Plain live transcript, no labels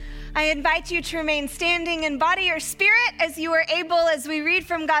I invite you to remain standing in body or spirit as you are able as we read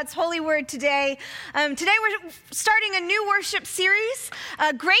from God's holy word today. Today we're starting a new worship series,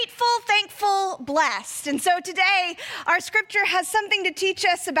 Grateful, Thankful, Blessed. And so today our scripture has something to teach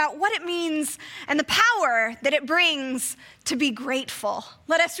us about what it means and the power that it brings to be grateful.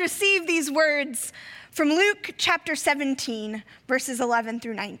 Let us receive these words from Luke chapter 17, verses 11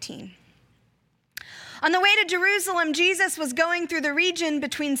 through 19. On the way to Jerusalem, Jesus was going through the region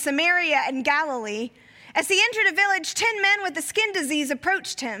between Samaria and Galilee. As he entered a village, 10 men with a skin disease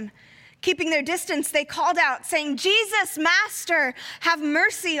approached him. Keeping their distance, they called out, saying, "Jesus, Master, have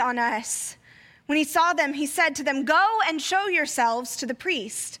mercy on us." When he saw them, he said to them, "Go and show yourselves to the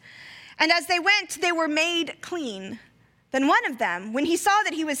priest." And as they went, they were made clean. Then one of them, when he saw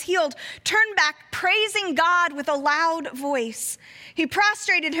that he was healed, turned back, praising God with a loud voice. He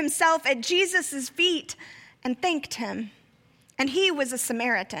prostrated himself at Jesus' feet and thanked him. And he was a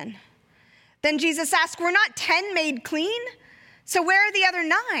Samaritan. Then Jesus asked, "Were not 10 made clean? So where are the other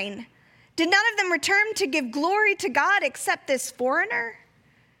 9? Did none of them return to give glory to God except this foreigner?"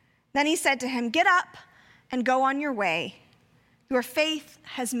 Then he said to him, "Get up and go on your way. Your faith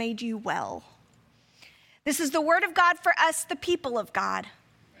has made you well." This is the word of God for us, the people of God.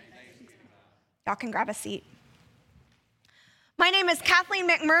 Y'all can grab a seat. My name is Kathleen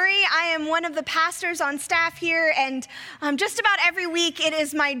McMurray. I am one of the pastors on staff here, and just about every week it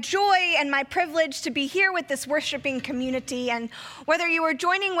is my joy and my privilege to be here with this worshiping community. And whether you are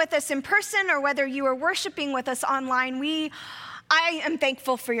joining with us in person or whether you are worshiping with us online, I am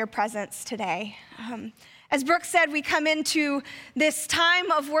thankful for your presence today. As Brooke said, we come into this time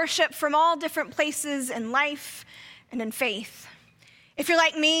of worship from all different places in life and in faith. If you're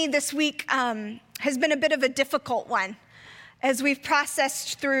like me, this week has been a bit of a difficult one. As we've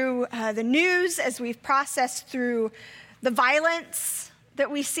processed through the news, as we've processed through the violence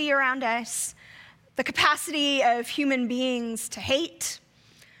that we see around us, the capacity of human beings to hate,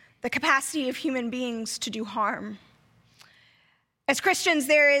 the capacity of human beings to do harm. As Christians,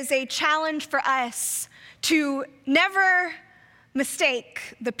 there is a challenge for us to never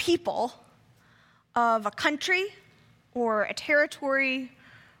mistake the people of a country or a territory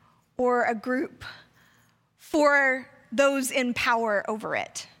or a group for those in power over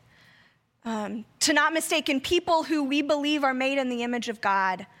it. To not mistaken people who we believe are made in the image of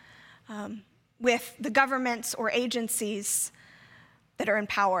God with the governments or agencies that are in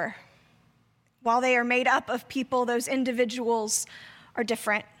power. While they are made up of people, those individuals are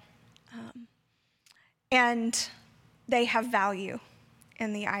different. And they have value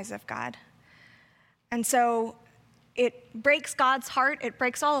in the eyes of God. And so it breaks God's heart, it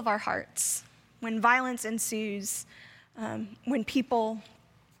breaks all of our hearts when violence ensues, when people,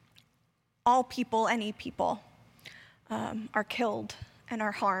 all people, any people, are killed and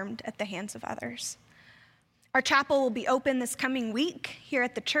are harmed at the hands of others. Our chapel will be open this coming week here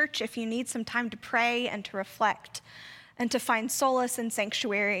at the church if you need some time to pray and to reflect and to find solace and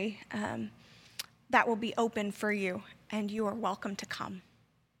sanctuary. That will be open for you, and you are welcome to come.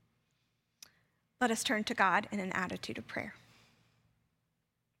 Let us turn to God in an attitude of prayer.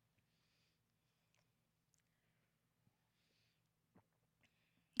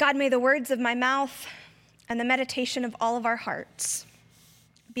 God, may the words of my mouth and the meditation of all of our hearts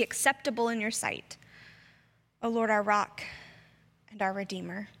be acceptable in your sight, O Lord, our rock and our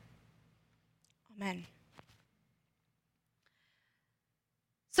Redeemer. Amen.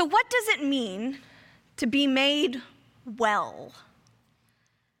 So what does it mean to be made well?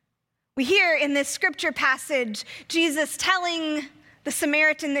 We hear in this scripture passage Jesus telling the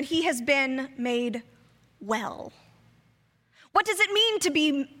Samaritan that he has been made well. What does it mean to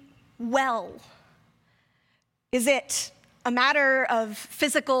be well? Is it a matter of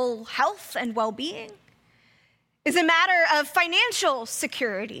physical health and well-being? Is it a matter of financial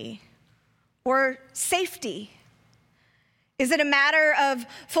security or safety? Is it a matter of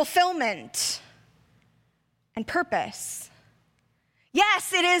fulfillment and purpose?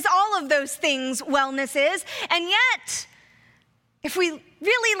 Yes, it is all of those things wellness is. And yet, if we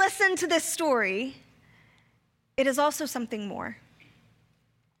really listen to this story, it is also something more.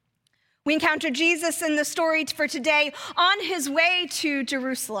 We encounter Jesus in the story for today on his way to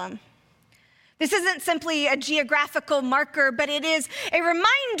Jerusalem. This isn't simply a geographical marker, but it is a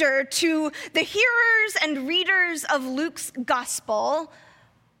reminder to the hearers and readers of Luke's gospel,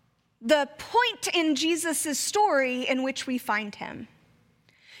 the point in Jesus' story in which we find him.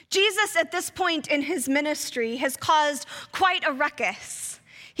 Jesus, at this point in his ministry, has caused quite a ruckus.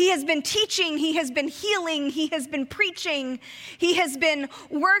 He has been teaching, he has been healing, he has been preaching, he has been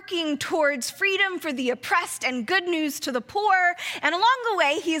working towards freedom for the oppressed and good news to the poor, and along the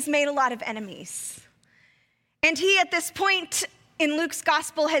way, he has made a lot of enemies. And he, at this point in Luke's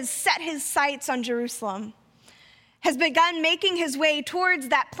gospel, has set his sights on Jerusalem, has begun making his way towards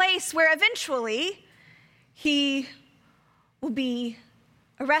that place where eventually he will be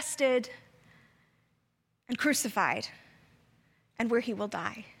arrested and crucified, and where he will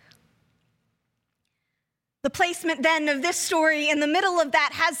die. The placement then of this story in the middle of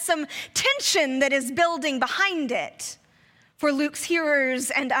that has some tension that is building behind it for Luke's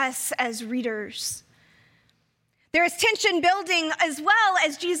hearers and us as readers. There is tension building as well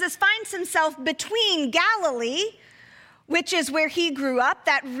as Jesus finds himself between Galilee, which is where he grew up,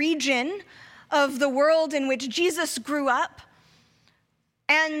 that region of the world in which Jesus grew up,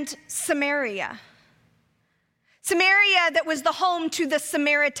 and Samaria. Samaria that was the home to the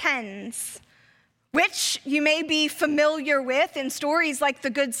Samaritans, which you may be familiar with in stories like the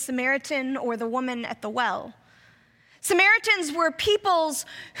Good Samaritan or the woman at the well. Samaritans were peoples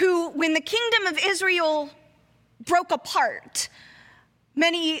who, when the kingdom of Israel broke apart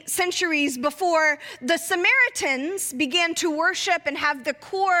many centuries before, the Samaritans began to worship and have the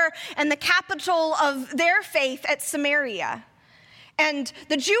core and the capital of their faith at Samaria. And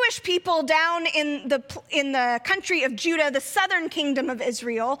the Jewish people down in the country of Judah, the southern kingdom of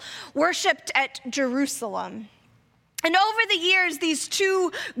Israel, worshiped at Jerusalem. And over the years, these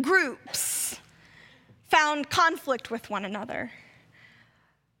two groups found conflict with one another.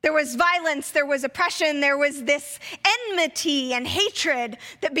 There was violence, there was oppression, there was this enmity and hatred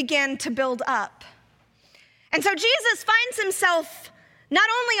that began to build up. And so Jesus finds himself not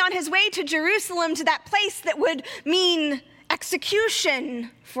only on his way to Jerusalem, to that place that would mean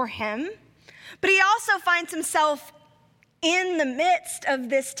execution for him, but he also finds himself in the midst of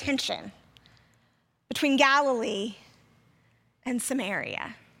this tension between Galilee and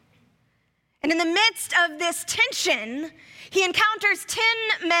Samaria. And in the midst of this tension, he encounters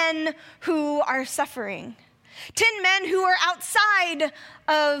 10 men who are suffering. 10 men who are outside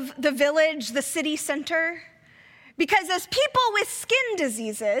of the village, the city center, because as people with skin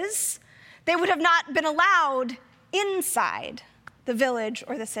diseases, they would have not been allowed inside the village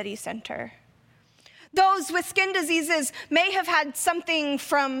or the city center. Those with skin diseases may have had something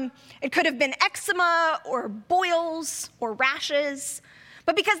from, it could have been eczema or boils or rashes,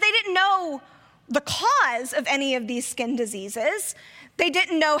 but because they didn't know the cause of any of these skin diseases, they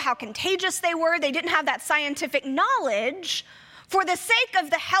didn't know how contagious they were, they didn't have that scientific knowledge, for the sake of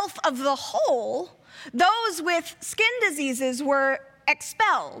the health of the whole, those with skin diseases were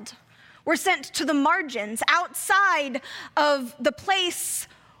expelled, were sent to the margins, outside of the place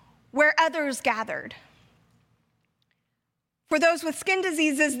where others gathered. For those with skin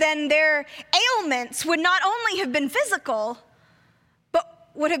diseases, then their ailments would not only have been physical, but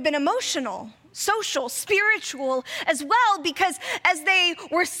would have been emotional, social, spiritual as well, because as they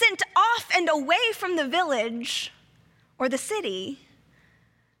were sent off and away from the village or the city,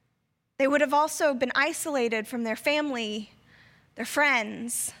 they would have also been isolated from their family, their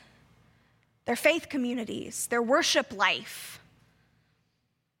friends, their faith communities, their worship life.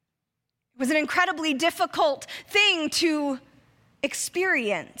 It was an incredibly difficult thing to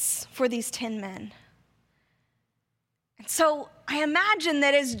experience for these 10 men. And so I imagine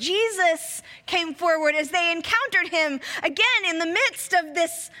that as Jesus came forward, as they encountered him again in the midst of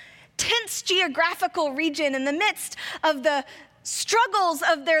this tense geographical region, in the midst of the struggles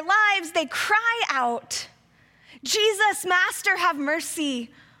of their lives, they cry out, "Jesus, Master, have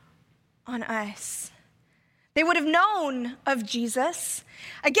mercy on us." They would have known of Jesus.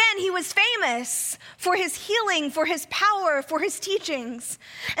 Again, he was famous for his healing, for his power, for his teachings.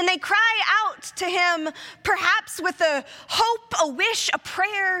 And they cry out to him, perhaps with a hope, a wish, a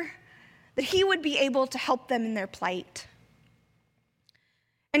prayer, that he would be able to help them in their plight.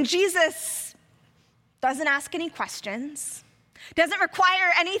 And Jesus doesn't ask any questions, doesn't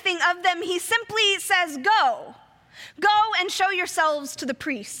require anything of them. He simply says, go and show yourselves to the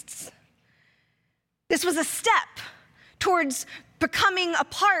priests. This was a step towards becoming a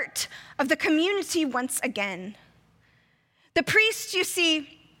part of the community once again. The priests, you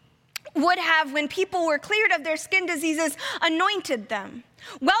see, would have, when people were cleared of their skin diseases, anointed them,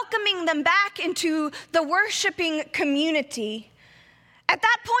 welcoming them back into the worshiping community. At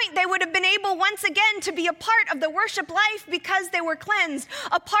that point, they would have been able once again to be a part of the worship life because they were cleansed,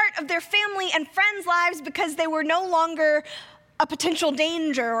 a part of their family and friends' lives because they were no longer a potential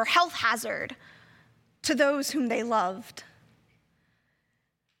danger or health hazard to those whom they loved.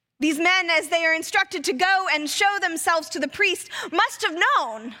 These men, as they are instructed to go and show themselves to the priest, must have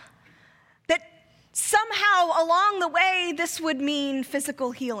known that somehow along the way this would mean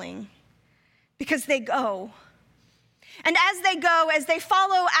physical healing, because they go. And as they go, as they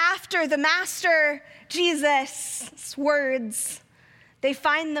follow after the Master Jesus' words, they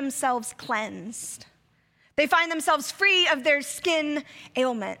find themselves cleansed. They find themselves free of their skin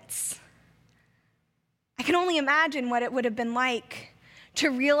ailments. I can only imagine what it would have been like to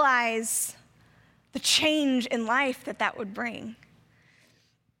realize the change in life that would bring.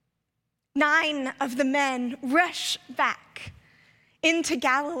 9 of the men rush back into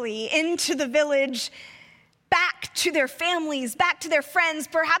Galilee, into the village, back to their families, back to their friends.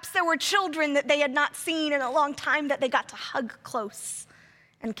 Perhaps there were children that they had not seen in a long time that they got to hug close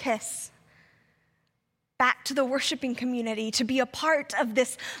and kiss. Back to the worshiping community, to be a part of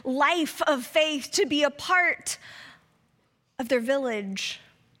this life of faith, to be a part of their village.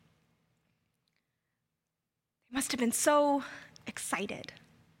 They must have been so excited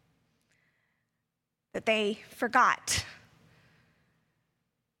that they forgot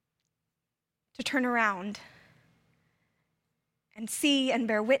to turn around and see and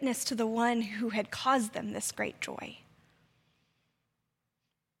bear witness to the one who had caused them this great joy.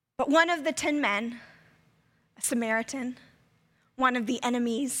 But one of the 10 men, a Samaritan, one of the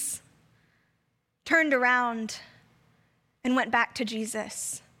enemies, turned around and went back to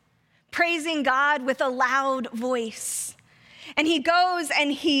Jesus, praising God with a loud voice. And he goes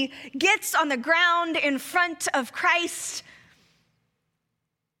and he gets on the ground in front of Christ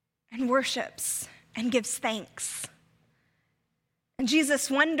and worships and gives thanks. And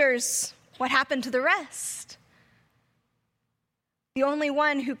Jesus wonders what happened to the rest. The only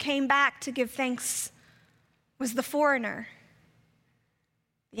one who came back to give thanks was the foreigner,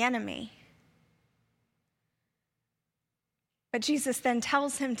 the enemy. But Jesus then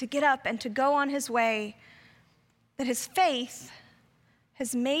tells him to get up and to go on his way, that his faith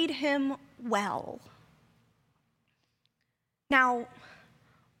has made him well. Now,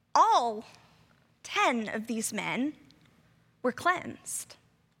 all 10 of these men were cleansed.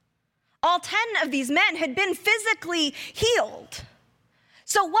 All 10 of these men had been physically healed.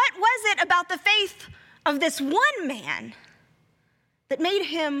 So what was it about the faith of this one man that made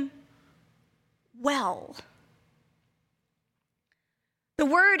him well? The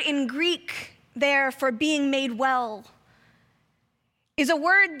word in Greek there for being made well is a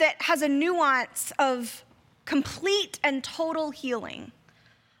word that has a nuance of complete and total healing,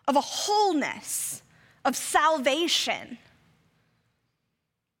 of a wholeness, of salvation.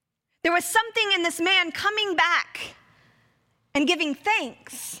 There was something in this man coming back and giving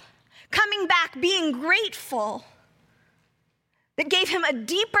thanks, coming back being grateful, that gave him a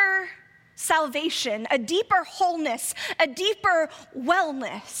deeper salvation, a deeper wholeness, a deeper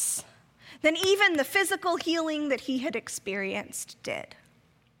wellness than even the physical healing that he had experienced did.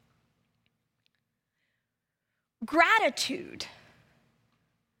 Gratitude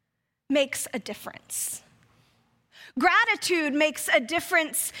makes a difference. Gratitude makes a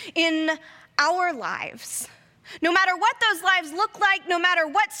difference in our lives. No matter what those lives look like, no matter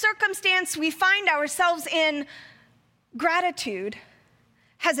what circumstance we find ourselves in, gratitude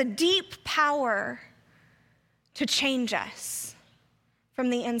has a deep power to change us from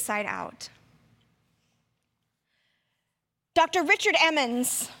the inside out. Dr. Robert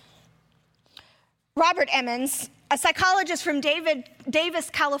Emmons, a psychologist from Davis,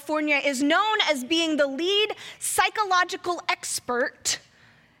 California, is known as being the lead psychological expert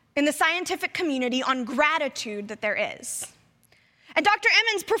in the scientific community on gratitude that there is. And Dr.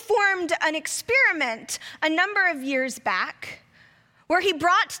 Emmons performed an experiment a number of years back where he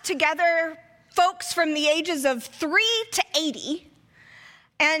brought together folks from the ages of 3 to 80,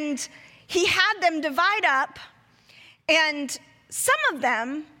 and he had them divide up, and some of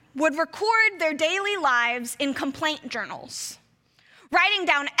them would record their daily lives in complaint journals, writing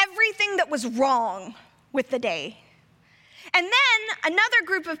down everything that was wrong with the day. And then another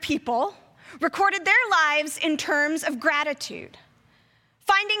group of people recorded their lives in terms of gratitude,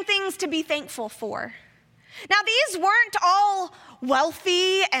 finding things to be thankful for. Now, these weren't all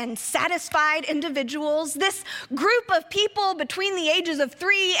wealthy and satisfied individuals. This group of people between the ages of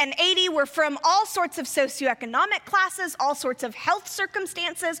 3 and 80 were from all sorts of socioeconomic classes, all sorts of health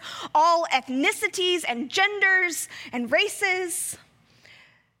circumstances, all ethnicities and genders and races.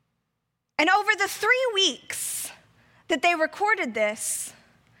 And over the 3 weeks that they recorded this,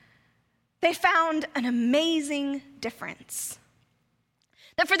 they found an amazing difference.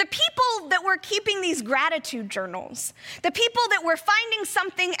 That for the people that were keeping these gratitude journals, the people that were finding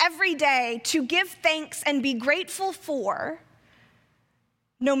something every day to give thanks and be grateful for,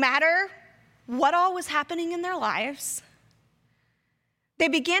 no matter what all was happening in their lives, they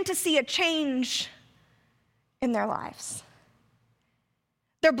began to see a change in their lives.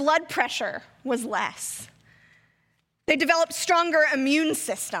 Their blood pressure was less. They developed stronger immune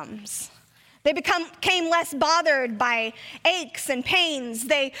systems. They became less bothered by aches and pains.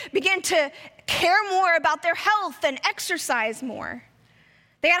 They began to care more about their health and exercise more.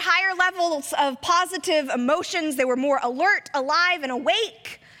 They had higher levels of positive emotions. They were more alert, alive, and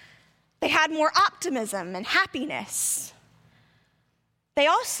awake. They had more optimism and happiness. They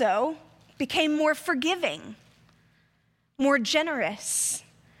also became more forgiving, more generous,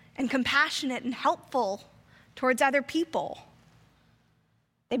 and compassionate and helpful towards other people.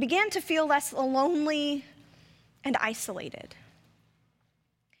 They began to feel less lonely and isolated.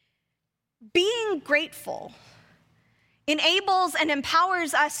 Being grateful enables and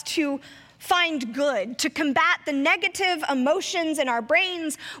empowers us to find good, to combat the negative emotions in our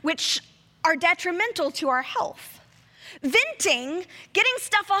brains which are detrimental to our health. Venting, getting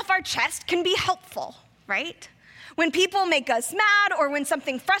stuff off our chest, can be helpful, right? When people make us mad or when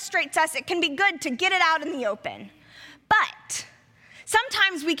something frustrates us, it can be good to get it out in the open. But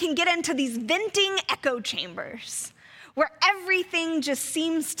sometimes we can get into these venting echo chambers where everything just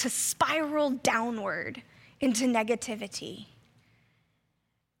seems to spiral downward into negativity.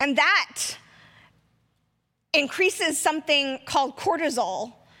 And that increases something called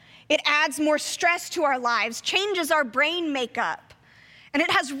cortisol. It adds more stress to our lives, changes our brain makeup, and it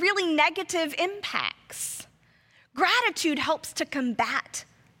has really negative impacts. Gratitude helps to combat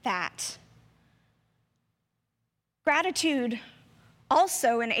that. Gratitude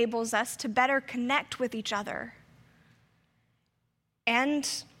also enables us to better connect with each other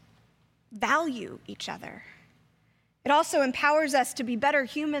and value each other. It also empowers us to be better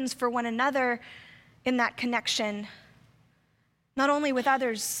humans for one another in that connection, not only with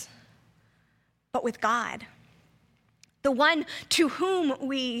others, but with God, the one to whom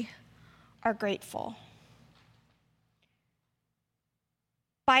we are grateful.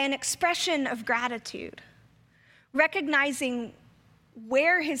 By an expression of gratitude, recognizing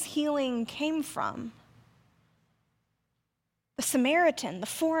where his healing came from, the Samaritan, the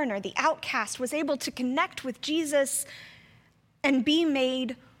foreigner, the outcast, was able to connect with Jesus and be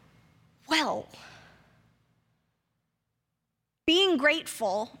made well. Being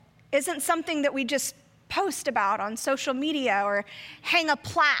grateful isn't something that we just post about on social media or hang a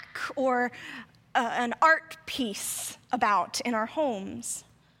plaque or an art piece about in our homes.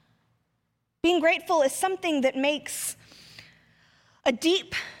 Being grateful is something that makes a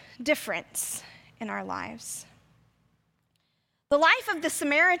deep difference in our lives. The life of the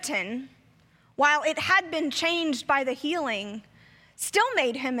Samaritan, while it had been changed by the healing, still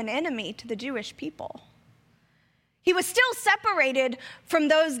made him an enemy to the Jewish people. He was still separated from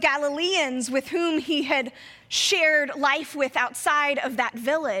those Galileans with whom he had shared life with outside of that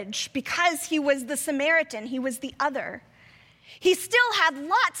village because he was the Samaritan, he was the other. He still had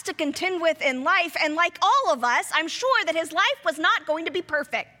lots to contend with in life, and like all of us, I'm sure that his life was not going to be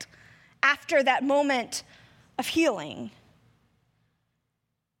perfect after that moment of healing.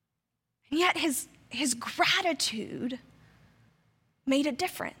 And yet his gratitude made a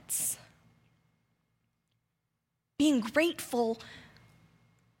difference. Being grateful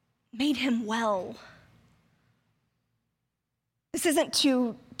made him well. This isn't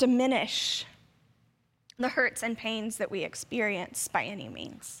to diminish the hurts and pains that we experience by any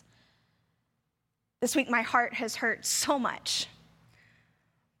means. This week, my heart has hurt so much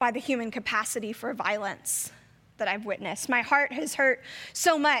by the human capacity for violence that I've witnessed. My heart has hurt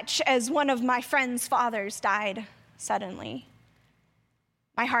so much as one of my friend's fathers died suddenly.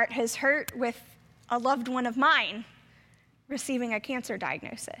 My heart has hurt with a loved one of mine receiving a cancer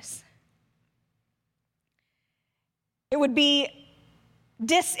diagnosis. It would be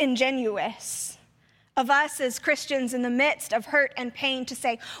disingenuous of us as Christians in the midst of hurt and pain to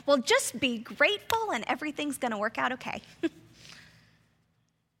say, well, just be grateful and everything's going to work out okay.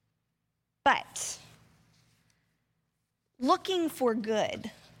 But looking for good,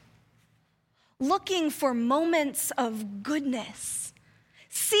 looking for moments of goodness,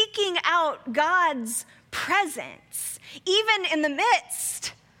 seeking out God's presence, even in the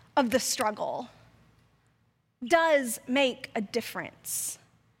midst of the struggle, does make a difference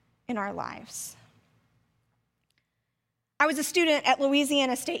in our lives. I was a student at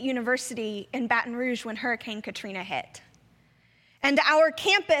Louisiana State University in Baton Rouge when Hurricane Katrina hit. And our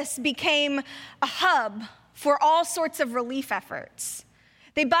campus became a hub for all sorts of relief efforts.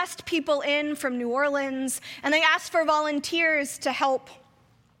 They bussed people in from New Orleans, and they asked for volunteers to help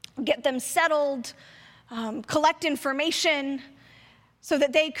get them settled, collect information, so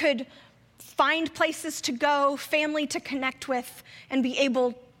that they could find places to go, family to connect with, and be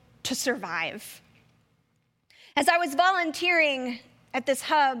able to survive. As I was volunteering at this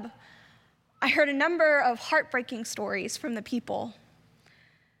hub, I heard a number of heartbreaking stories from the people.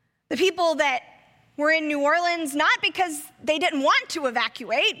 The people that were in New Orleans, not because they didn't want to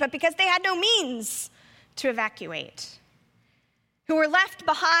evacuate, but because they had no means to evacuate, who were left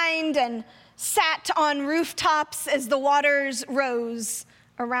behind and sat on rooftops as the waters rose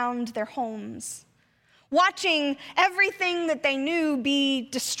around their homes, watching everything that they knew be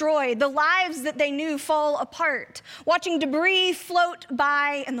destroyed, the lives that they knew fall apart, watching debris float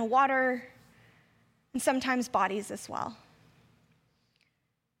by in the water, and sometimes bodies as well.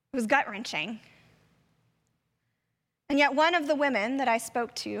 It was gut-wrenching. And yet one of the women that I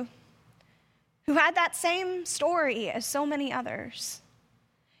spoke to, who had that same story as so many others,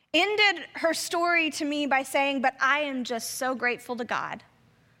 ended her story to me by saying, "But I am just so grateful to God."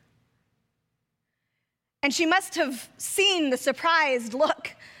 And she must have seen the surprised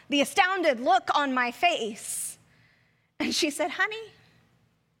look, the astounded look on my face. And she said, "Honey,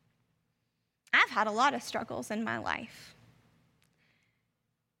 I've had a lot of struggles in my life.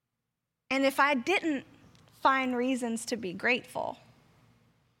 And if I didn't find reasons to be grateful,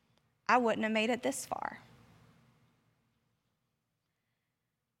 I wouldn't have made it this far."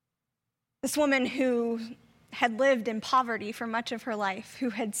 This woman who had lived in poverty for much of her life, who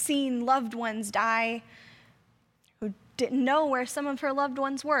had seen loved ones die, who didn't know where some of her loved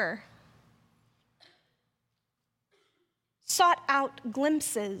ones were, sought out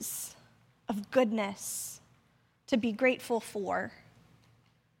glimpses of goodness to be grateful for.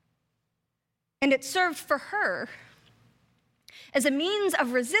 And it served for her as a means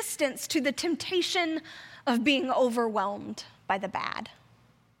of resistance to the temptation of being overwhelmed by the bad,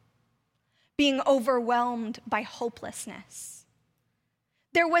 being overwhelmed by hopelessness.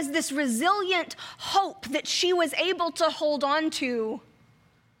 There was this resilient hope that she was able to hold on to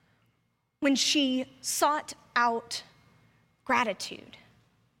when she sought out gratitude.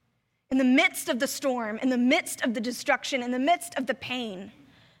 In the midst of the storm, in the midst of the destruction, in the midst of the pain,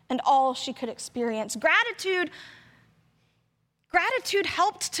 and all she could experience. Gratitude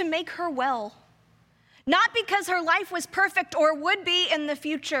helped to make her well. Not because her life was perfect or would be in the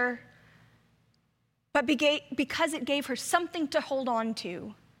future, but because it gave her something to hold on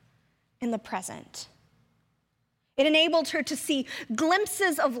to in the present. It enabled her to see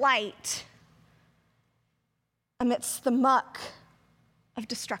glimpses of light amidst the muck of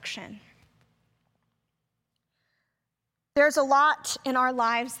destruction. There's a lot in our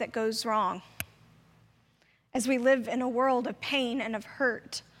lives that goes wrong as we live in a world of pain and of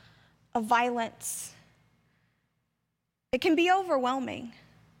hurt, of violence. It can be overwhelming.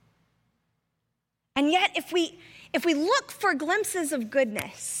 And yet, if we look for glimpses of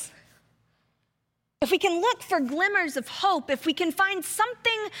goodness, if we can look for glimmers of hope, if we can find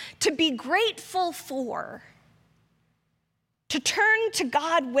something to be grateful for, to turn to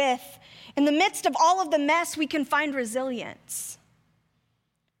God with, in the midst of all of the mess, we can find resilience.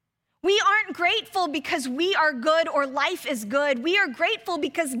 We aren't grateful because we are good or life is good. We are grateful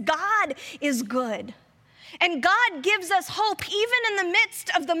because God is good. And God gives us hope even in the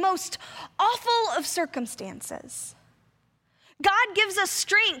midst of the most awful of circumstances. God gives us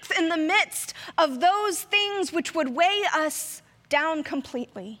strength in the midst of those things which would weigh us down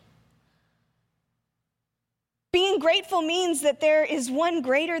completely. Being grateful means that there is one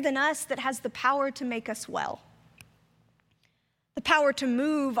greater than us that has the power to make us well, the power to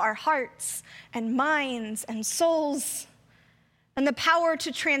move our hearts and minds and souls, and the power to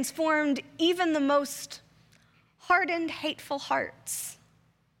transform even the most hardened, hateful hearts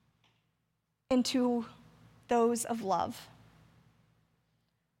into those of love.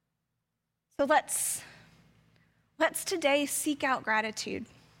 So let's today seek out gratitude.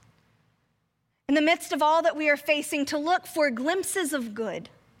 In the midst of all that we are facing, to look for glimpses of good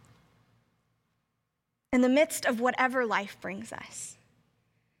in the midst of whatever life brings us,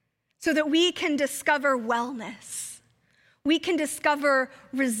 so that we can discover wellness, we can discover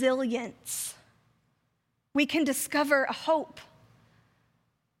resilience, we can discover a hope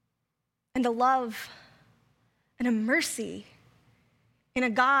and a love and a mercy in a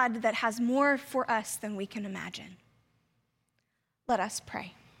God that has more for us than we can imagine. Let us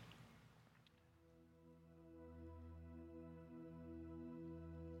pray.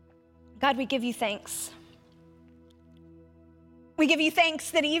 God, we give you thanks. We give you thanks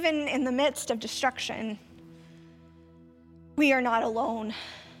that even in the midst of destruction, we are not alone.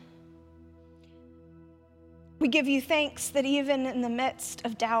 We give you thanks that even in the midst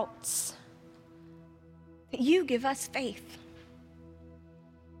of doubts, that you give us faith.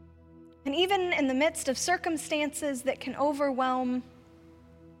 And even in the midst of circumstances that can overwhelm,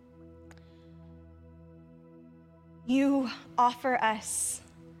 you offer us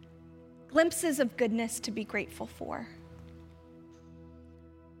glimpses of goodness to be grateful for.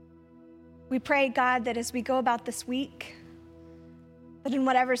 We pray, God, that as we go about this week, that in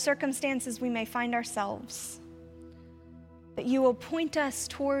whatever circumstances we may find ourselves, that you will point us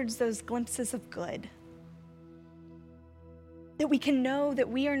towards those glimpses of good, that we can know that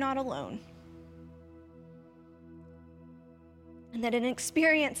we are not alone, and that in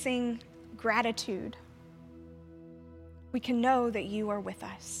experiencing gratitude, we can know that you are with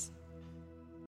us.